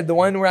like I said, the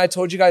one where I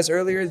told you guys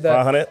earlier,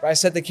 where I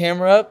set the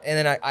camera up and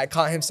then I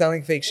caught him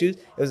selling fake shoes.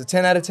 It was a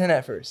 10 out of 10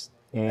 at first.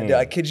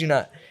 I kid you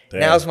not.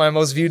 Damn. Now it's my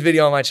most viewed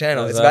video on my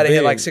channel. It's about to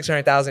hit like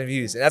 600,000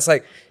 views. And that's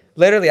like,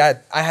 literally, I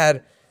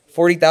had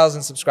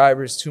 40,000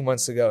 subscribers 2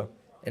 months ago.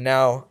 And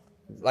now,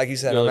 like you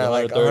said, I'm at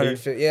like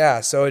 150.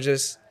 Yeah, so it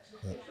just,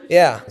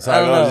 I don't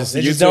know.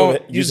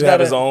 YouTube have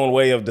his own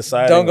way of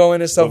deciding. Don't go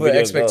into stuff with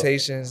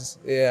expectations.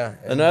 Yeah.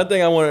 Another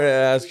thing I wanted to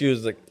ask you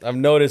is like I've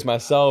noticed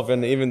myself,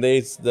 and even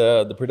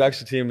the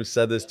production team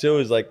said this too,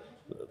 is like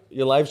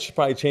your life should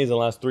probably change in the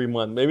last 3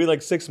 months, maybe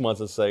like 6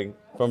 months, let's say,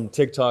 from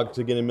TikTok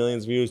to getting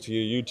millions of views to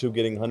your YouTube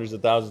getting hundreds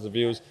of thousands of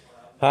views.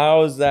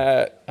 How does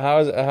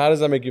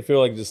that make you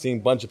feel, like just seeing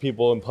a bunch of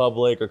people in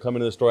public or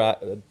coming to the store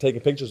taking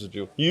pictures with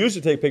you? You used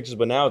to take pictures,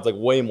 but now it's like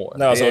way more.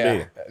 No, it's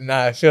OD.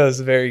 Nah, it feels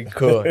very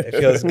cool. It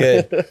feels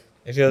good.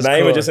 It feels not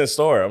cool. even just in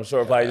store. I'm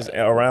sure probably just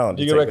around.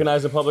 You get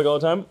recognized in public all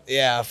the time?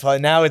 Yeah,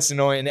 now it's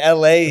annoying. In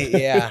LA,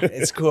 yeah,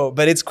 it's cool.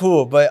 But it's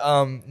cool. But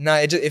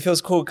it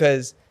feels cool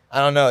because I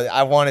don't know.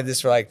 I wanted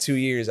this for like 2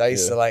 years. I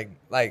used to like,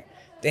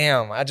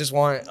 damn, I just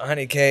want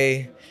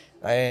 100K,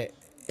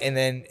 and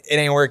then it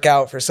ain't work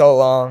out for so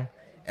long.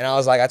 And I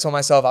was like, I told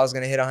myself I was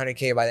gonna hit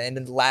 100K by the end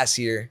of last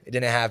year. It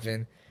didn't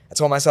happen. I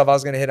told myself I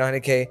was gonna hit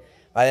 100K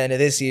by the end of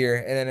this year,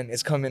 and then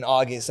it's coming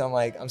August. So I'm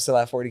like, I'm still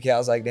at 40K. I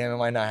was like, damn, it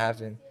might not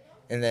happen.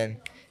 And then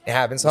it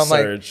happened. So I'm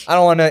like, I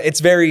don't want to. It's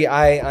very.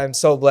 I'm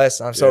so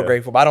blessed. I'm so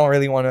grateful. But I don't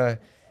really want to.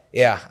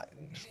 Yeah.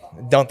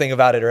 Don't think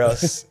about it or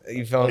else.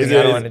 You feel me? Is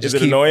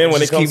it annoying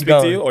when they come speak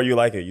to you, or you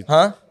like it?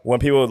 When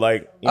people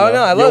like, no,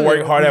 I love it.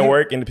 Work hard at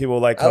work, and people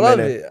like come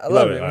in. I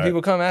love it. When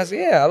people come ask,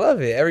 I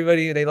love it.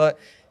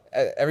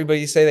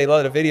 Everybody say they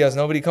love the videos.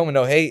 Nobody come with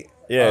no hate.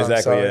 Yeah,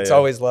 exactly. So it's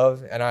always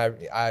love, and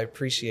I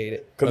appreciate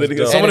it.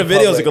 Because some of the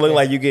videos it can look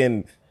like you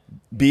getting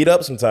beat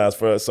up sometimes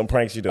for some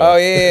pranks you do. Oh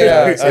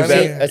yeah. Is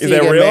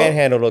that real?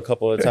 Manhandled a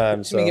couple of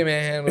times. So. Me get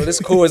manhandled. It's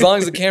cool as long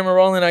as the camera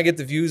rolling. I get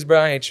the views, bro.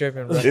 I ain't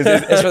tripping, bro.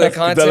 It's for the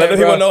content. Let the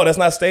people know that's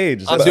not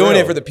staged. I'm doing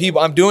it for the people.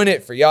 I'm doing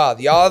it for y'all.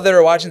 Y'all that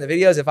are watching the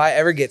videos. If I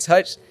ever get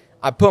touched,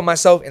 I put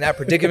myself in that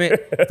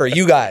predicament for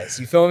you guys.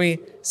 You feel me?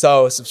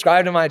 So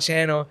subscribe to my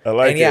channel. I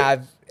like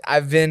it.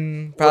 I've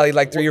been probably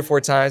like 3 or 4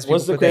 times.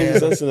 What's the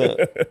craziest incident?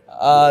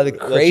 The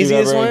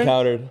craziest one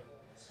encountered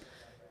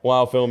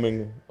while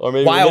filming, or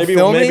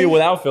maybe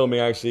without filming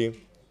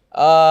actually.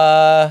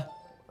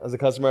 Has a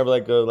customer ever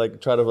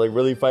like try to like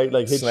really fight,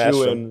 like hit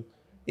you and?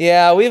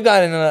 Yeah, we've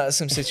gotten into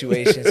some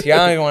situations here. I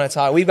don't even want to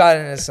talk. We've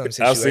gotten into some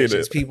situations. I've seen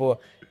it.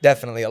 People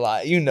definitely a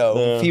lot.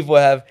 People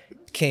have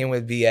came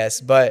with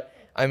BS, but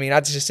I mean, I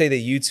just say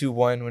the YouTube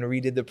one when we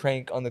did the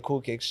prank on the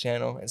Cool Kicks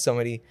channel, and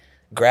somebody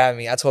grabbed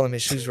me. I told him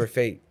his shoes were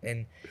fake,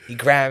 and he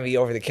grabbed me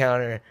over the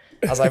counter.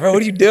 I was like, bro,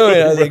 what are you doing?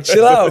 I was like,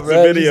 chill out,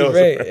 bro. These are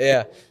great.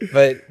 Yeah.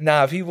 But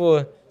nah,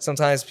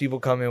 sometimes people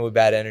come in with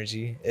bad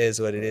energy. It is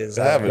what it is.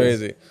 That happens.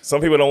 Crazy. Some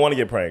people don't want to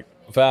get pranked.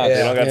 Facts.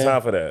 They don't got Yeah.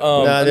 time for that.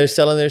 Nah, they're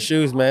selling their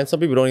shoes, man. Some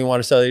people don't even want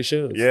to sell their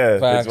shoes. yeah. they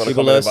facts. just wanna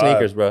People come in love and vibe.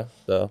 sneakers, bro.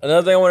 So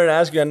Another thing I wanted to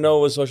ask you, I know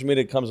with social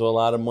media it comes with a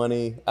lot of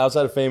money.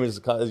 Outside of fame, you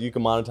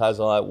can monetize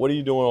a lot. What are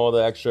you doing with all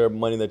the extra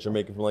money that you're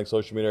making from like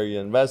social media? Are you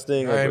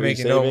investing? I ain't are you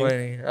making saving? no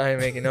money. I ain't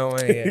making no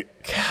money yet.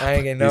 I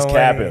ain't getting no He's money.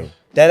 capping.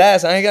 That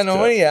ass, I ain't got no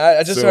money yet.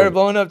 I just Soon. started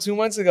blowing up 2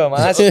 months ago. My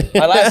last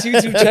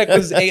YouTube check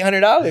was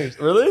 $800.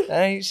 Really?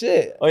 That ain't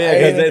shit. Oh yeah, I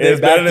because ain't- they It's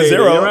better than backdated.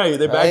 zero. You're right.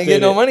 They I ain't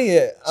getting no backdated. money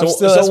yet. I'm So-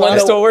 still, so that's why when I'm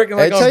the- still working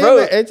like I'm tell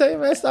broke. you,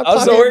 man, stop I'm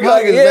still pocketing working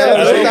like- pockets, yeah,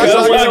 man. that's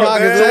Stop what- pocketing that's what-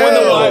 pockets, so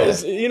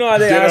when man. the- You know how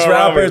they Get ask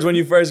around rappers it. when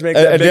you first make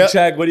that big Adele-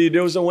 check, what do you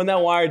do? So when that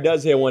wire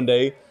does hit one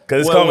day,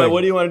 'Cause it's what, coming.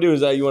 what do you want to do?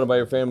 Is that you want to buy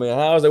your family a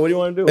house? Like, what do you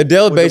want to do?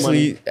 Adele with the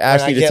basically money?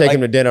 asked And you I to get, take like-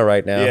 him to dinner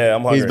right now. Yeah,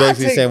 I'm hungry. He's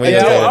basically I take- saying we yeah, need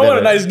to I take him to want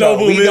a dinner. nice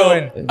Noble we meal.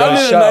 going- I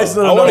need a show. nice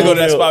little I want to go Noble to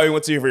that meal. spot we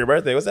went to for your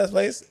birthday. What's that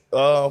place?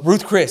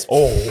 Ruth Chris.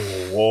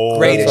 Whoa.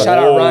 Greatest. Shout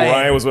out Ryan.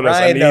 Ryan was with us. I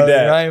Ryan need knows.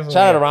 that. Ryan from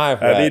Shout out to here. Ryan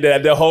for I that. need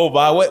that. The whole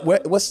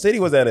vibe. What city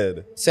was that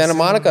in? Santa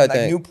Monica, I Like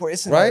think. Newport.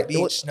 It's in Right? the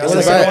beach. It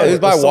was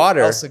by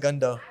water. El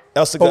Segundo. El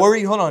But Segundo. where were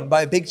you? Hold on.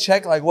 By a big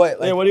check, like what?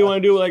 Like, Yeah, what do you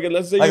want to do? Like,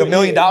 let's say Like you, $1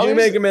 million? You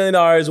make $1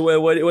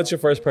 million. What's your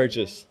first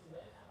purchase?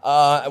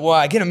 Well,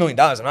 I get $1 million.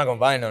 I'm not gonna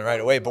buy none right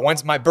away. But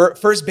once my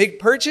first big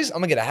purchase, I'm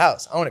gonna get a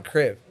house. I want a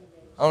crib.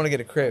 I want to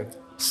get a crib.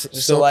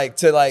 Just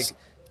to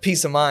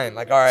peace of mind.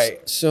 Like, all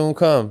right, Soon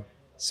come.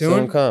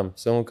 soon.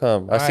 Soon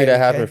come. I see Alright, that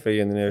happening okay. for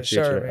you in the near For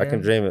sure, future. I can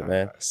man. dream it,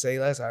 man. Say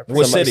less. I What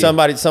appreciate city?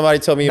 Somebody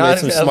told me you Not made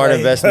some in smart LA.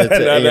 investments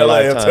Not in in your LA,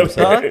 I'm lifetime.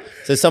 telling you.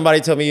 So somebody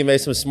told me you made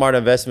some smart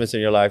investments in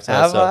your lifetime.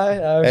 Have so. I? I Hey,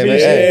 man, appreciate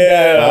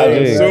hey, Yeah, I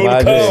do, soon I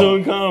do. come.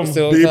 Soon come.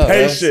 Soon Be come,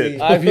 man. patient.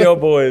 IPO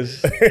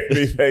boys.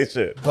 Be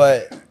patient.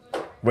 But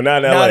But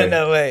not in LA. not in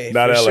LA.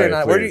 Not for LA. sure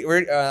not. Where do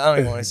please. you, I don't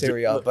even want to say where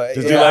y'all. But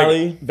Just yeah, do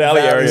like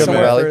Valley area.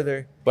 somewhere Valley.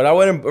 further. But I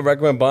wouldn't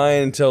recommend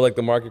buying until like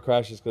the market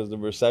crashes because the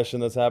recession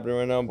that's happening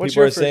right now. What's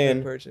people your are first big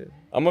saying purchase?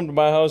 I'm gonna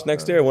buy a house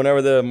next year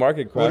whenever the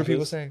market crashes. What are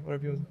people saying? What are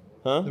people?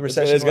 Huh? The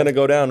recession It's gonna market?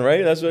 go down,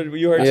 right? That's what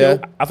you heard Yeah.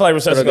 too. I feel like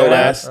recession Gonna gonna go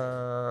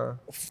down.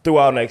 last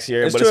throughout next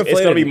year, It's but too it's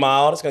gonna be inflated.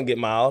 mild. It's gonna get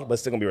mild, but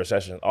it's still gonna be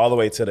recession all the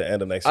way to the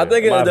end of next year. I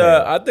think in my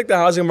opinion. I think the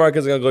housing market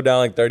is gonna go down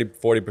like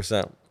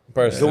 30-40%. So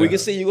Personally, we can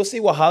see, you will see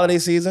what holiday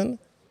season,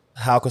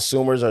 how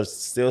consumers are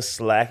still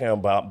slacking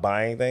about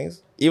buying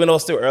things. Even though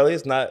it's still early,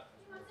 it's not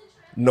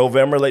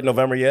late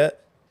November yet.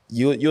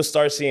 You'll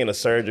start seeing a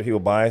surge of people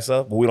buying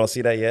stuff, but we don't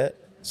see that yet.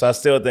 So I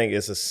still think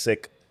it's a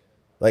sick,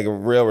 like a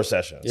real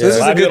recession. So this a is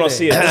lot a of people good don't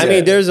see it. thing. I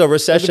mean, there's a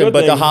recession, good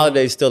but the thing.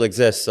 holidays still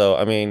exist. So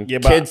I mean, Yeah,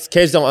 but-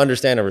 kids don't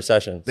understand a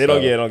recession. They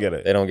don't get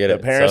it. They don't get the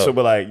it. parents So- will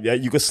be like, yeah,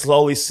 you could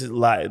slowly see,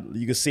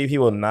 you can see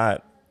people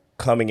not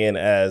coming in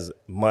as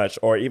much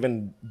or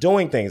even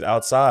doing things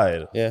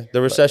outside. Yeah,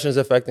 the recession is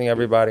affecting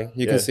everybody.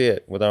 You Yeah. can see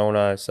it with our own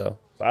eyes. So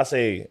I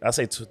say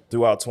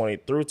throughout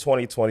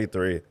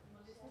 2023,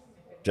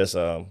 just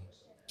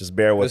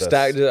bear with Just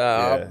us. stack.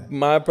 Yeah.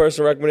 My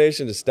personal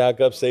recommendation is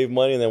stack up, save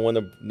money, and then when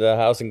the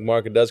housing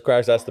market does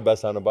crash, that's the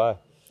best time to buy.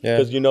 Yeah.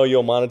 Because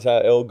you'll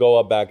monetize. It'll go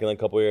up back in a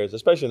couple of years,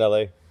 especially in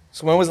LA.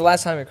 So when was the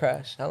last time it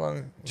crashed? How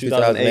long?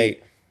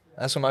 2008,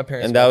 That's when my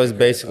parents. and that bought was the crib.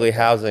 basically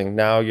housing.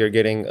 Now you're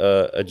getting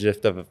a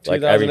gist of like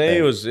 2008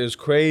 everything. was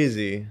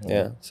crazy.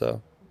 Yeah.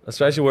 So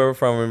Especially where we're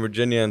from in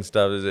Virginia and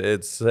stuff.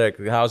 It's sick.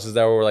 The houses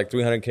that were like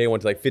 300K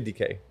went to like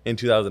 50K in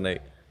 2008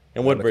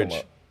 in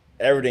Woodbridge.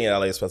 Everything in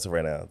LA is expensive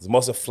right now. It's the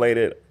most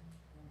inflated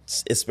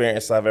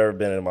experience I've ever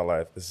been in my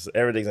life.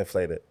 Everything's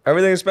inflated.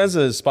 Everything's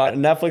expensive.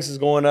 Netflix is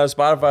going up.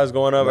 Spotify is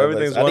going up.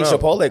 Everything's I going think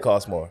up. Chipotle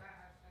costs more.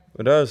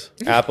 It does.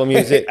 Apple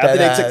Music. I think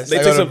Deadass. they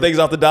I took go some to- things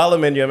off the dollar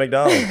menu at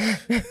McDonald's.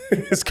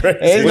 It's crazy.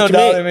 There's no What you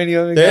mean? dollar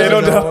menu. There ain't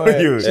no dollar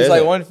menu. It's Is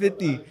like it?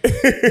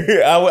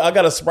 $150. I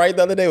got a Sprite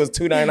the other day. It was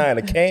 $2.99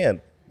 a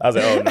can. I was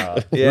like, oh no.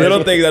 Yeah.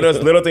 Little things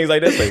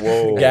like this. Like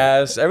whoa.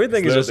 Gas.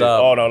 Everything is Little just things.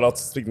 up. Oh no, don't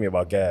speak to me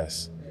about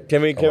gas.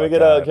 Can we my get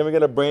God. can we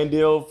get a brand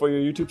deal for your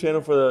YouTube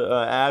channel for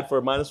the ad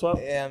for Minus Swap?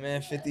 Yeah,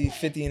 man.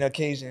 50 an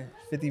occasion.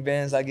 50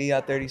 bands. I give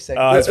y'all 30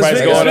 seconds. His price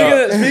Speaking going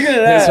up. speaking of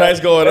that, His price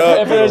going up.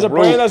 If there's a Through the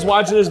brand roof. that's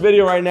watching this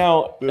video right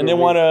now and they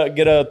roof. want to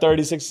get a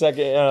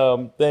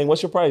 36-second thing,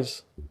 what's your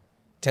price?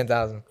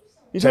 10,000.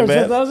 You 10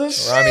 charge bands?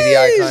 10,000?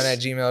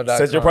 Ramitheicon@gmail.com.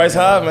 Set your price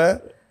high,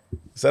 man.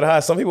 Set it high.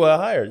 Some people are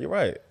higher. You're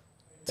right.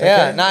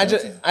 Yeah, no,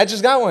 I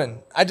just got one.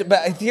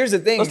 But here's the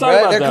thing, Let's talk bro.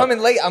 about They're that. coming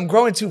late. I'm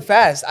growing too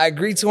fast. I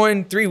agreed to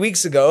one 3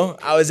 weeks ago.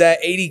 I was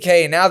at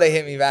 80K, and now they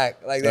hit me back.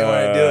 Like they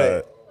want to do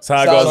it. That's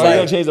how it So I goes. was Are you like-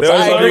 gonna change the They price?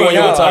 always I agree agree when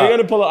you're on with top. Are you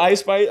gonna pull an Ice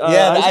Spice?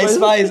 Yeah, the Ice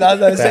Spice. I was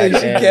about to say, she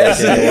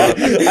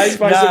can. Ice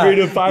Spice Nah. agreed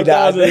to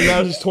 5,000 and now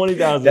it's just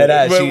 20,000. That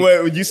ass. But She-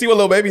 when you see what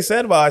Lil Baby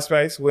said about Ice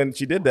Spice when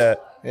she did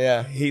that,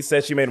 Yeah. he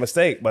said she made a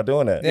mistake by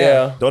doing that.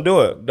 Yeah. Don't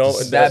do it. Don't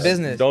It's bad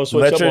business. Don't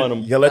switch let up your, on them.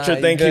 you let your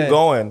Nah, thing you keep good.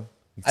 going.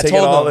 I Take it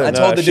all told in. him. I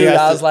told the she dude, has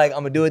I to- was like, I'm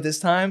gonna do it this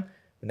time.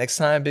 The next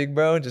time, big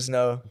bro, just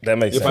know. That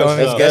makes Your sense. price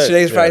Feel me? is good.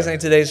 Yesterday's price Yeah.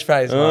 ain't today's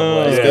price, my boy.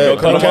 Yeah, It's don't good.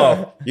 cut them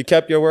off. You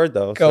kept your word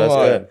though. Come so that's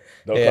on. good.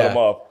 Don't Yeah. cut them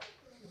off.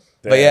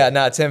 But yeah,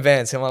 nah, Tim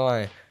Vance, him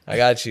online. I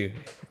got you.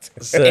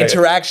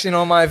 Interaction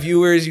on my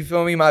viewers, you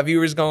feel me? My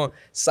viewers gonna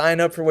sign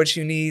up for what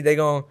you need. They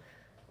gonna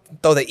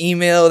throw the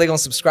email. They gonna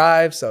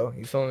subscribe. So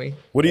you feel me?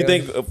 What do you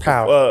think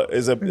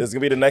is gonna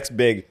be the next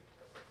big,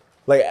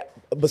 like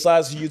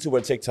besides YouTube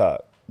or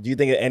TikTok? Do you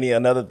think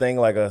another thing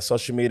like a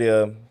social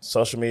media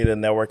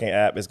networking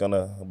app is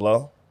gonna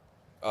blow?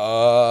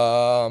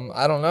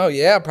 I don't know.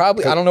 Yeah,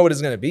 probably. I don't know what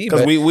it's gonna be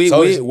because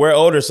we're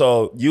older,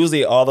 so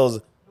usually all those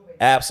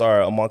apps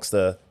are amongst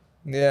the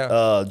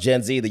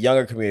Gen Z, the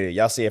younger community.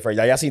 Y'all see it first.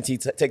 Y'all seen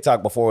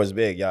TikTok before it was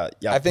big. Y'all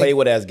play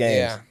with it as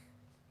games.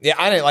 Yeah,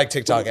 I didn't like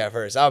TikTok at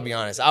first. I'll be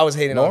honest. I was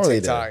hating on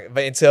TikTok,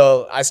 but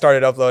until I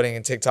started uploading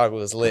and TikTok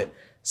was lit.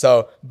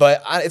 So,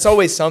 but it's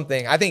always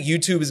something. I think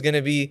YouTube's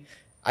gonna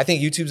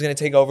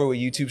take over with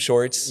YouTube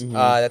Shorts.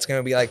 That's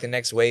gonna be like the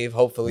next wave,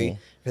 hopefully,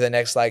 for the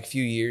next like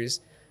few years.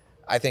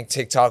 I think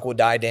TikTok will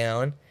die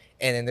down,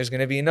 and then there's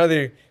gonna be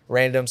another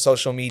random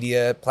social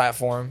media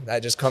platform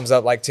that just comes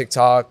up like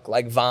TikTok,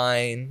 like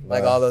Vine,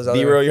 like all those other.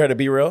 B-Real, you heard of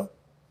B-Real?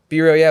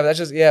 B-Real, yeah, but that's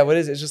just what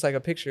is it? It's just like a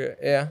picture,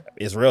 yeah.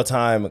 It's real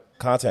time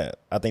content.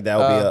 I think that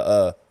would be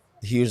a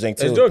huge thing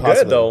too. It's doing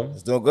good though.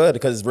 It's doing good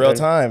because it's real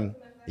time.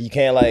 You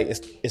can't like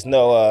it's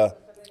no.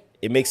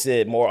 It makes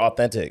it more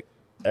authentic.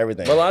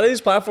 Everything. But a lot of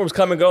these platforms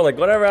come and go. Like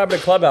whatever happened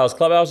to Clubhouse.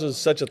 Clubhouse is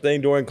such a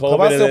thing during COVID.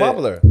 Clubhouse is still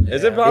popular.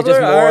 Is it popular? It's just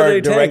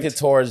more directed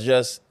towards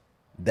just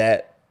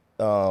that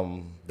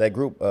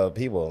group of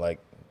people, like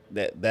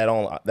that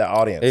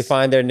audience. They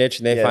find their niche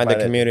and they find the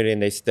community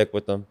and they stick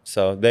with them.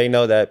 So they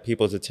know that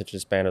people's attention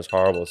span is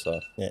horrible. So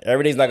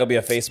every day's not gonna be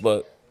a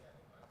Facebook.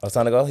 Oh, it's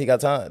time to go. He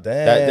got time.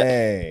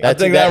 Dang. I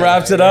think that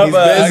wraps it up. He's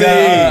busy.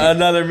 I got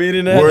another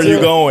meeting. Where are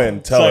you going?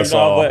 Tell us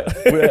all.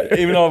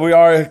 Even though we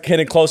are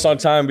getting close on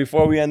time,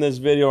 before we end this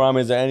video,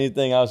 Rami, is there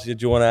anything else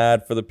that you want to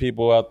add for the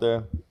people out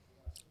there?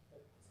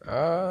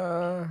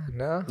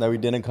 No. That we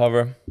didn't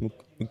cover.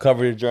 We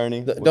covered your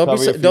journey.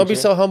 Don't be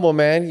so humble,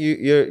 man.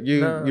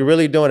 You're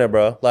really doing it,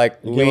 bro. Like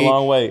you came a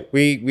long way.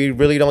 We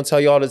really don't tell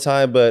you all the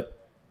time, but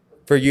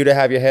for you to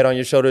have your head on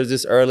your shoulders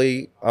this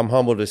early, I'm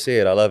humbled to see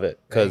it. I love it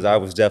because I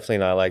was definitely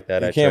not like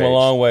that. You came a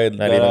long way.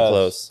 Not even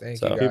close.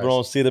 Thank you, guys. People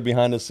don't see the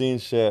behind the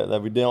scenes shit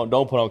that we don't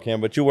put on camera,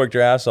 but you worked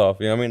your ass off.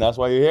 You know what I mean? That's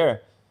why you're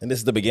here. And this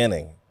is the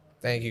beginning.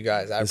 Thank you,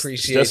 guys. I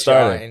appreciate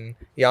y'all. And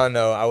y'all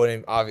know I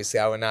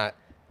would not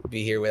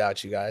be here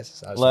without you guys.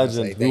 So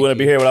Legend. We wouldn't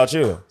be here without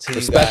you.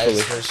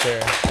 Respectfully, for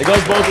sure. It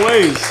goes both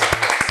ways.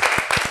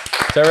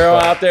 So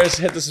everyone out there,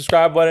 hit the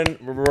subscribe button.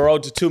 We're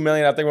road to 2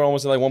 million. I think we're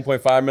almost at like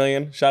 1.5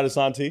 million. Shout out to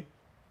Santi.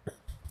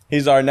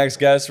 He's our next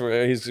guest.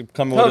 He's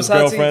coming with his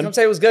girlfriend. Come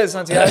say what's good,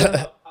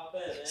 Santiago.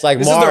 It's like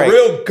this is the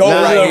real go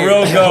right here.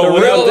 This is the real go.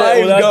 The real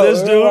life without go.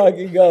 this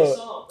dude.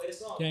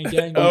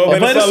 Gang.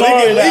 Play the song.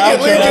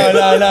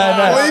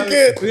 Leak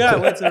it. We gotta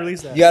wait to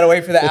release that. You gotta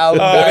wait for the album.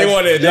 They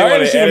want it. They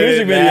want to see the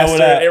music video with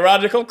that. Hey,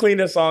 Roger, come clean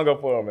this song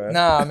up for him, man.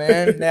 Nah,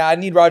 man. Nah, I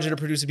need Roger to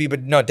produce a beat,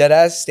 but no,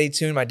 deadass. Stay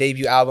tuned. My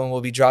debut album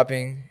will be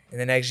dropping in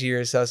the next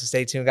year or so. So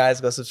stay tuned, guys.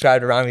 Go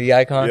subscribe to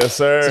Ramitheicon. Yes,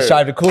 sir.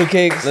 Subscribe to Cool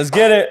Cakes. Let's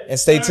get it. And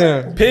stay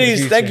tuned.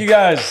 Peace. Thank you,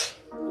 guys.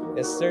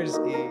 Yes, sir.